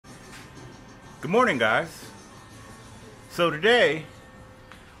Good morning, guys. So today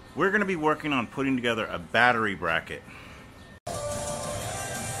we're going to be working on putting together a battery bracket.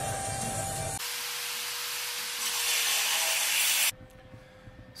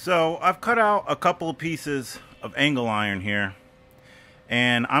 So I've cut out a couple of pieces of angle iron here,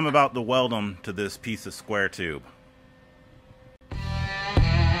 and I'm about to weld them to this piece of square tube.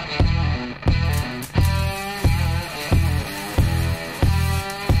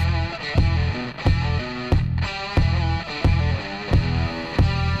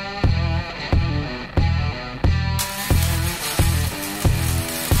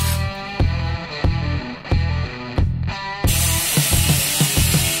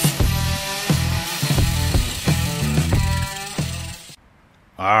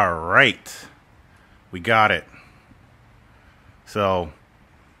 All right, we got it. So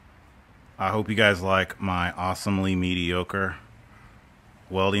I hope you guys like my awesomely mediocre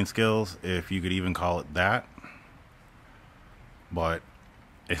welding skills, if you could even call it that. But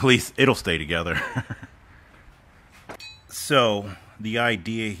at least it'll stay together. So the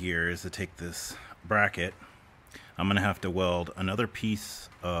idea here is to take this bracket. I'm gonna have to weld another piece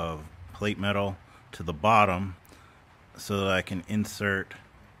of plate metal to the bottom so that I can insert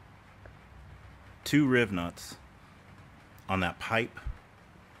 2 riv nuts on that pipe,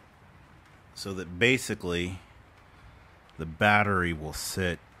 so that basically the battery will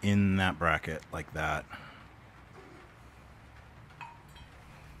sit in that bracket like that.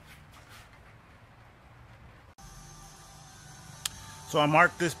 So I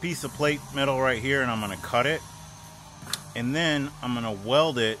marked this piece of plate metal right here, and I'm going to cut it, and then I'm going to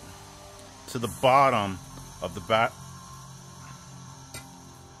weld it to the bottom of the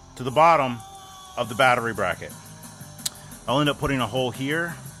battery bracket. I'll end up putting a hole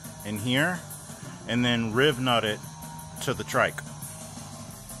here and here, and then riv nut it to the trike.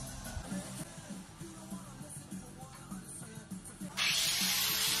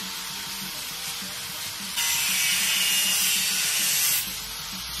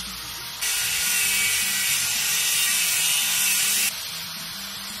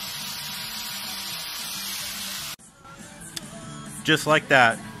 Just like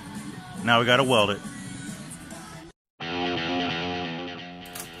that. Now we gotta weld it.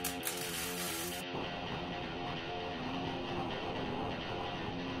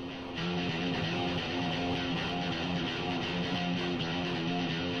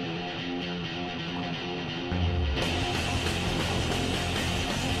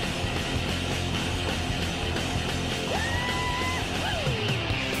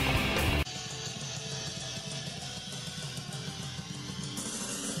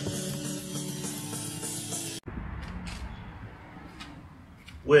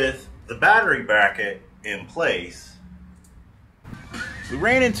 With the battery bracket in place, we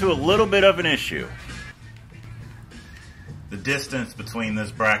ran into a little bit of an issue. The distance between this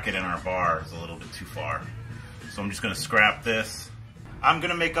bracket and our bar is a little bit too far. So I'm just going to scrap this. I'm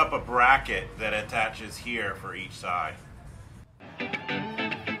going to make up a bracket that attaches here for each side.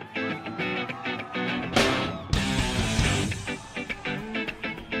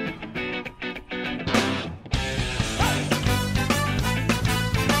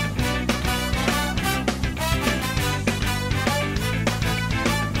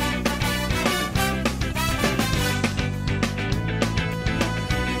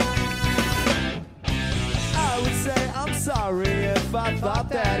 Sorry if I thought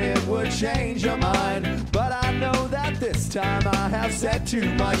that it would change your mind, but I know that this time I have said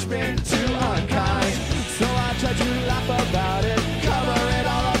too much, been too unkind. So I tried to laugh about it, cover it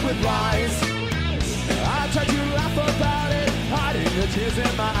all up with lies. I tried to laugh about it, hiding the tears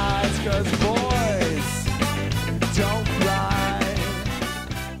in my eyes, 'cause boys don't cry.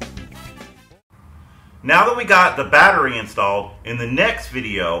 Now that we got the battery installed, in the next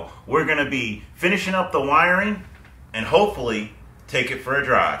video we're going to be finishing up the wiring and hopefully take it for a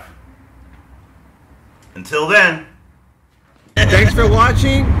drive. Until then, thanks for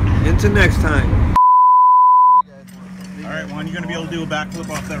watching. Until next time. Alright, Juan, you gonna be able to do a backflip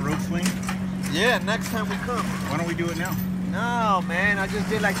off that rope swing? Yeah, next time we come. Why don't we do it now? No, man, I just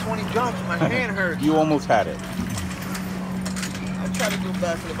did like 20 jumps. My hand hurts. You almost had it. I tried to do a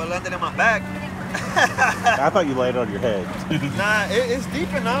backflip. I landed on my back. I thought you laid it on your head. Nah, it's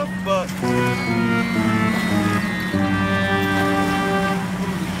deep enough, but